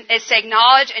one is to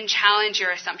acknowledge and challenge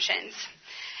your assumptions.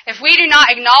 If we do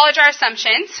not acknowledge our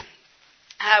assumptions,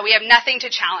 we have nothing to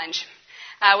challenge.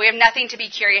 We have nothing to be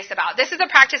curious about. This is a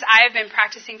practice I have been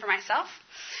practicing for myself.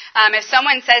 If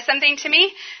someone says something to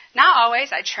me, not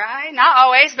always, I try, not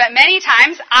always, but many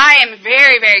times I am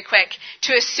very, very quick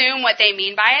to assume what they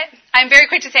mean by it. I'm very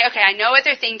quick to say, okay, I know what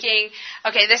they're thinking.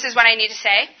 Okay, this is what I need to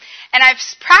say. And I've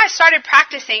started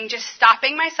practicing just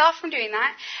stopping myself from doing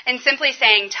that and simply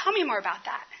saying, tell me more about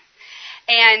that.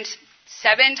 And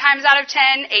 7 times out of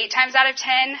 10, 8 times out of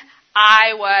 10,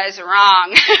 I was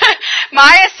wrong.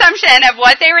 My assumption of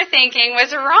what they were thinking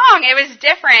was wrong. It was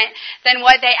different than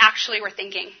what they actually were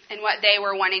thinking and what they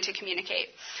were wanting to communicate.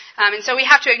 And so we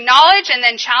have to acknowledge and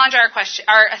then challenge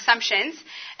our assumptions.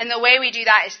 And the way we do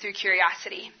that is through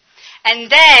curiosity.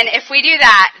 And then if we do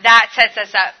that, that sets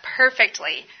us up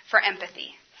perfectly for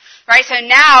empathy. Right? So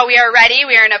now we are ready.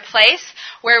 We are in a place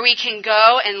where we can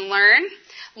go and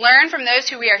learn from those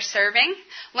who we are serving,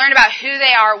 learn about who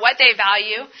they are, what they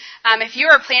value. If you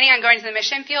are planning on going to the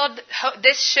mission field,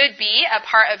 this should be a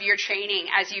part of your training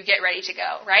as you get ready to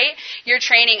go, right? Your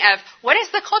training of what is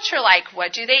the culture like?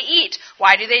 What do they eat?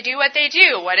 Why do they do what they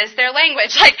do? What is their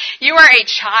language? You are a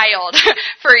child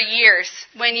for years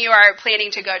when you are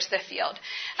planning to go to the field.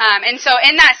 And so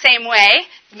in that same way,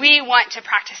 we want to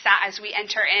practice that as we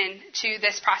enter into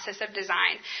this process of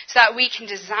design so that we can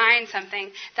design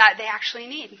something that they actually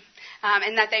need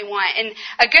and that they want. And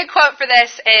a good quote for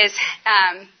this is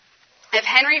if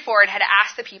Henry Ford had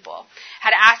asked the people,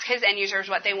 had asked his end users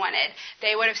what they wanted,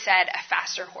 they would have said a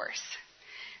faster horse.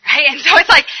 Right? And so it's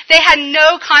they had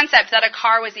no concept that a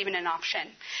car was even an option.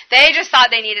 They just thought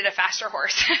they needed a faster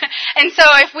horse. And so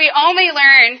if we're only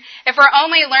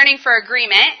learning for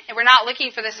agreement, and we're not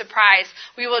looking for the surprise,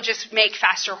 we will just make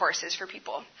faster horses for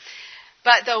people.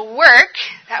 But the work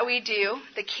that we do,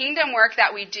 the kingdom work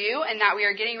that we do and that we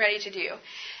are getting ready to do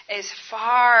is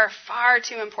far, far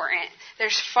too important.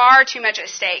 There's far too much at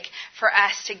stake for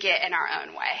us to get in our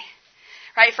own way.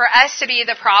 Right? For us to be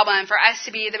the problem, for us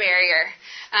to be the barrier,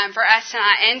 for us to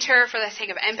not enter for the sake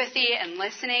of empathy and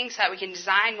listening so that we can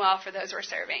design well for those we're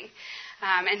serving.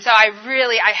 And so I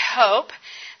hope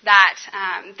that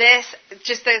this,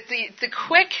 just the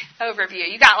quick overview,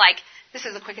 you got this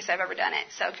is the quickest I've ever done it,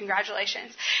 so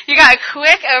congratulations. You got a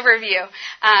quick overview,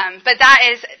 but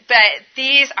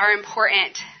these are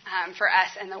important for us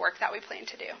and the work that we plan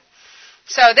to do.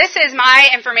 So this is my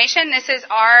information. This is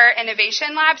our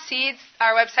Innovation Lab Seeds.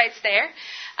 Our website's there.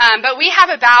 But we have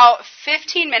about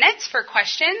 15 minutes for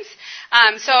questions.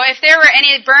 So if there were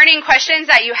any burning questions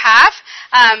that you have,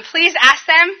 please ask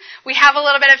them. We have a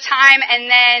little bit of time, and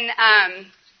then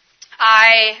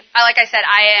like I said,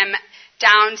 I am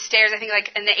downstairs, I think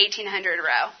in the 1800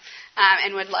 row,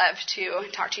 and would love to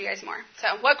talk to you guys more.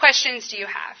 So what questions do you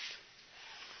have?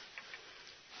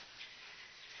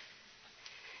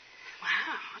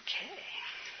 Okay.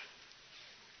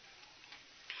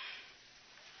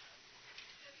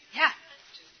 Yeah.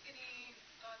 Just any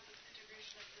thoughts of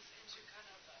integration of this into kind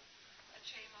of a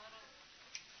chain model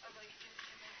of like in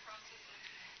the process of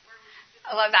where would you fit?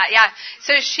 I love that. Yeah.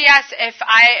 So she asked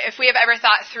if we have ever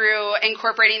thought through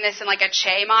incorporating this in like a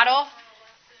Che model.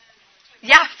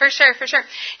 Yeah, for sure.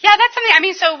 Yeah, that's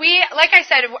something, so like I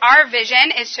said, our vision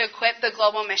is to equip the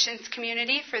global missions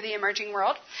community for the emerging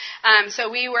world. So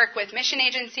we work with mission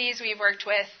agencies, we've worked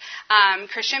with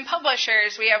Christian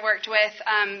publishers, we have worked with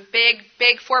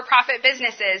big for-profit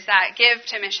businesses that give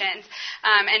to missions,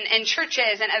 and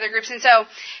churches and other groups. And so,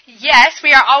 yes,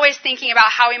 we are always thinking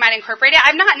about how we might incorporate it.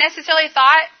 I've not necessarily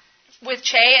thought with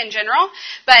Che in general,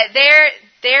 but there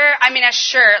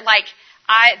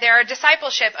are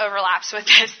discipleship overlaps with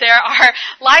this. There are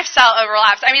lifestyle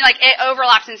overlaps. It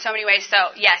overlaps in so many ways.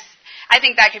 So, yes, I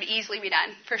think that could easily be done,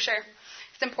 for sure.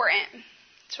 It's important.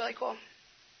 It's really cool.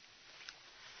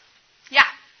 Yeah.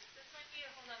 This might be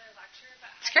a whole other lecture, but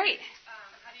It's great.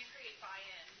 How do you create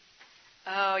buy-in?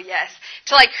 Oh, yes.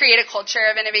 To create a culture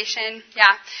of innovation.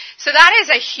 Yeah. So that is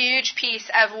a huge piece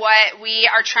of what we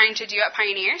are trying to do at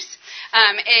Pioneers,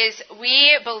 is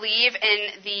we believe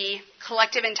in the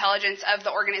collective intelligence of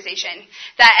the organization,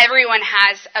 that everyone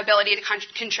has ability to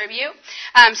contribute.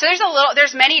 So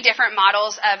there's many different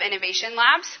models of innovation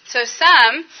labs. So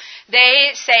some,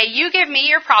 they say, you give me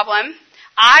your problem,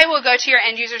 I will go to your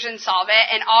end users and solve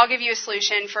it, and I'll give you a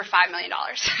solution for $5 million.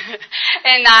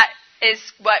 And that is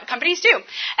what companies do.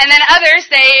 And then others,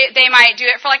 they might do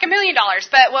it for $1 million.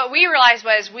 But what we realized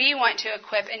was we want to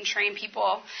equip and train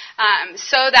people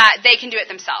so that they can do it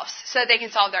themselves, so that they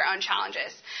can solve their own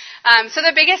challenges. So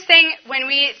the biggest thing when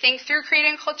we think through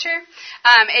creating culture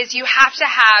is you have to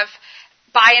have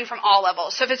buy-in from all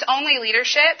levels. So if it's only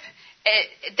leadership,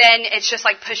 then it's just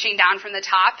pushing down from the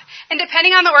top. And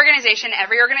depending on the organization,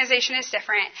 every organization is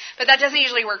different, but that doesn't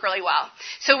usually work really well.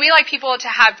 So we like people to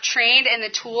have trained in the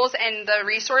tools and the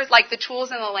resource, the tools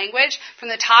and the language from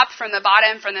the top, from the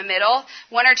bottom, from the middle,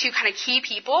 one or two kind of key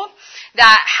people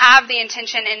that have the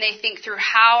intention and they think through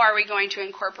how are we going to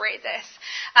incorporate this.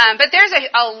 But there's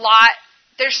a lot.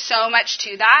 There's so much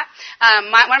to that.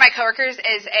 One of my coworkers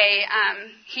is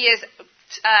he is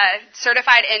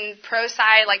certified in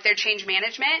ProSci, their change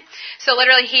management. So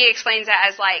literally he explains it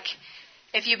as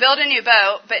if you build a new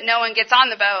boat but no one gets on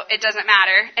the boat, it doesn't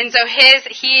matter. And so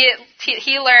he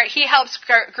helps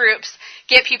groups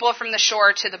get people from the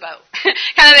shore to the boat.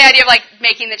 Kind of the idea of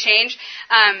making the change.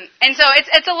 And so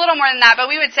it's a little more than that, but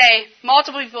we would say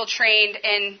multiple people trained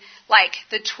in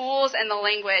the tools and the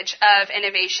language of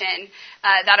innovation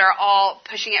that are all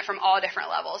pushing it from all different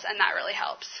levels, and that really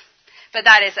helps. But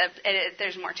that is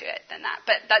there's more to it than that.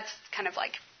 But that's kind of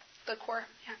the core.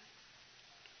 Yeah.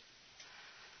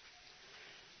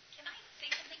 Can I say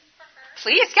something for her?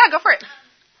 Please, yeah, go for it.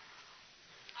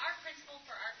 Our principle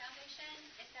for our foundation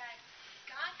is that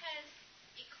God has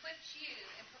equipped you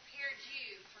and prepared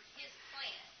you for His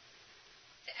plan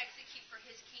to execute for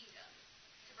His kingdom,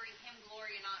 to bring Him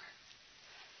glory and honor.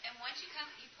 And once you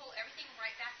pull everything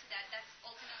right back to that, that's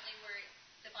ultimately where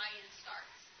the buy-in starts.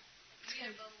 You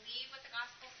either believe what the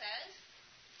gospel says,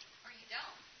 or you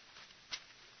don't.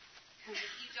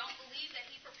 If you don't believe that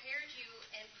He prepared you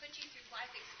and put you through life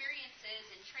experiences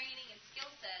and training and skill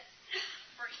sets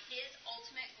for His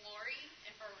ultimate glory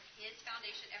and for His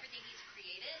foundation, everything He's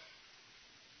created,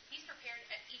 He's prepared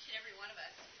each and every one of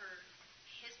us for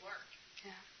His work.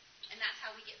 Yeah. And that's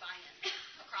how we get buy-in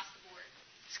across the board.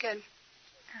 It's good.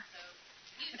 So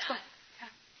use That's that cool. Yeah.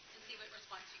 and see what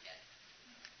response you get.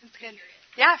 That's good.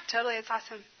 Yeah, totally. It's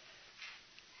awesome.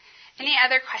 Any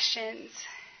other questions?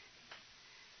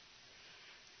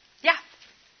 Yeah.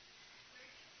 Where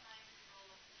do you find the role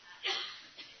of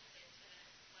patents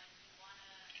when you want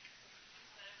to use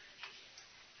whatever innovation?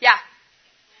 Yeah,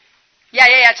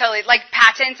 totally.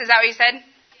 Patents, is that what you said?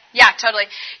 Yeah, totally.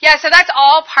 Yeah, so that's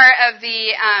all part of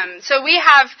the, so we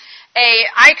have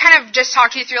I kind of just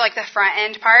talked you through the front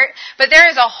end part, but there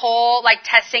is a whole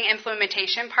testing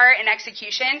implementation part and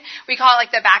execution. We call it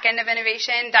the back end of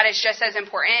innovation. That is just as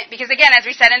important because again, as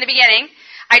we said in the beginning,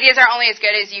 ideas are only as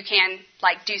good as you can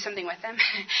do something with them,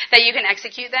 that you can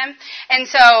execute them. And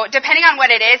so depending on what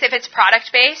it is, if it's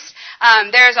product based,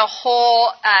 there's a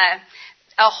whole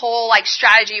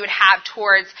strategy you would have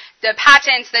towards the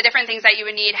patents, the different things that you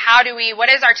would need. What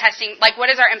is our testing, what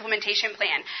is our implementation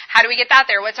plan? How do we get that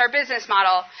there? What's our business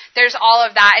model? There's all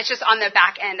of that. It's just on the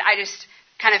back end. I just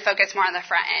kind of focus more on the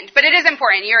front end. But it is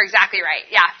important. You're exactly right.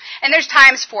 Yeah. And there's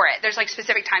times for it. There's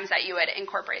specific times that you would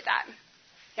incorporate that.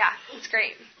 Yeah. It's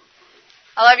great.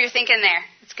 I love your thinking there.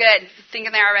 It's good.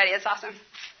 Thinking there already. It's awesome.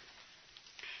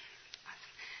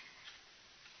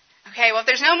 Okay, well, if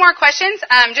there's no more questions,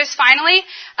 just finally,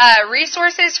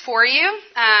 resources for you.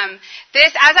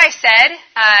 This, as I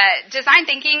said, design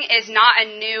thinking is not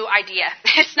a new idea.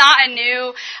 It's not a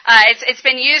new, it's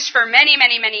been used for many,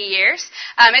 many, many years.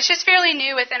 It's just fairly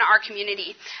new within our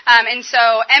community. And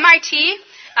so MIT,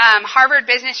 Harvard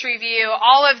Business Review,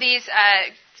 all of these,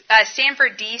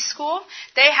 Stanford D School,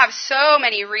 they have so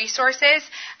many resources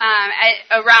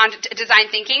around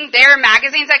design thinking. Their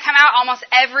magazines that come out, almost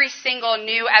every single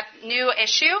new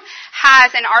issue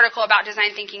has an article about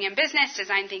design thinking in business,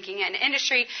 design thinking in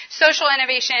industry, social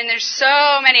innovation. There's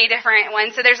so many different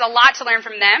ones, so there's a lot to learn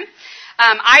from them.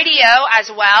 IDEO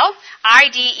as well,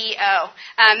 IDEO.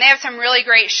 They have some really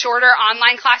great shorter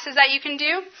online classes that you can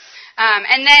do.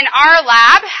 And then our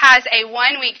lab has a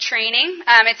 1-week training.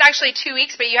 It's actually 2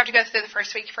 weeks, but you have to go through the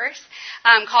first week first,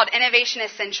 called Innovation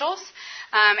Essentials.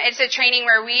 It's a training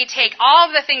where we take all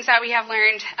of the things that we have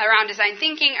learned around design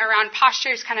thinking, around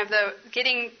postures, kind of the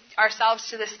getting ourselves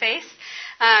to the space.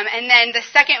 And then the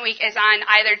second week is on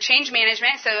either change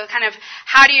management, so kind of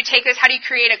how do you take this, how do you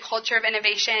create a culture of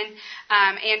innovation,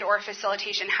 and or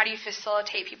facilitation, how do you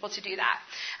facilitate people to do that.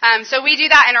 So we do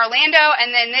that in Orlando,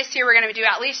 and then this year we're going to do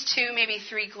at least 2, maybe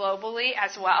 3 globally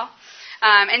as well.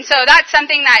 And so that's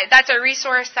something that's a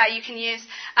resource that you can use.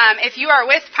 If you are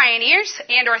with Pioneers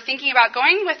and or thinking about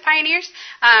going with Pioneers,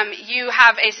 you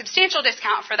have a substantial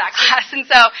discount for that class. And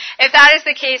so if that is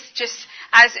the case, just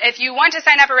if you want to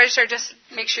sign up or register, just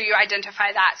make sure you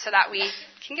identify that so that we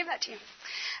can give that to you.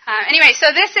 Anyway, so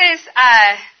this is,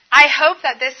 I hope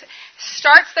that this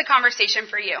starts the conversation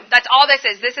for you. That's all this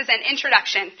is. This is an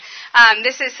introduction.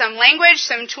 This is some language,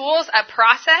 some tools, a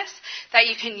process that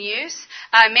you can use.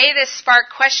 May this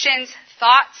spark questions,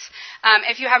 thoughts.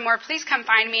 If you have more, please come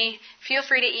find me. Feel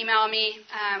free to email me.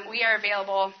 We are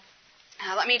available.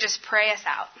 Let me just pray us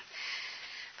out.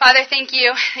 Father, thank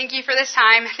you. Thank you for this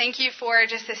time. Thank you for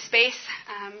just this space,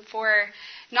 for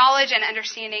knowledge and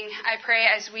understanding. I pray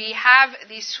as we have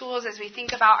these tools, as we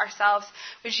think about ourselves,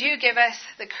 would you give us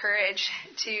the courage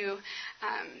to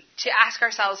ask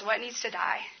ourselves what needs to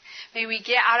die? May we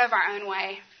get out of our own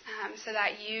way so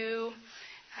that you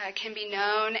can be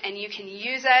known and you can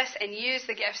use us and use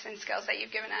the gifts and skills that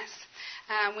you've given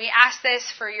us. We ask this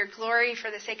for your glory, for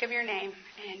the sake of your name.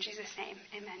 In Jesus' name,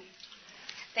 amen.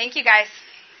 Thank you, guys.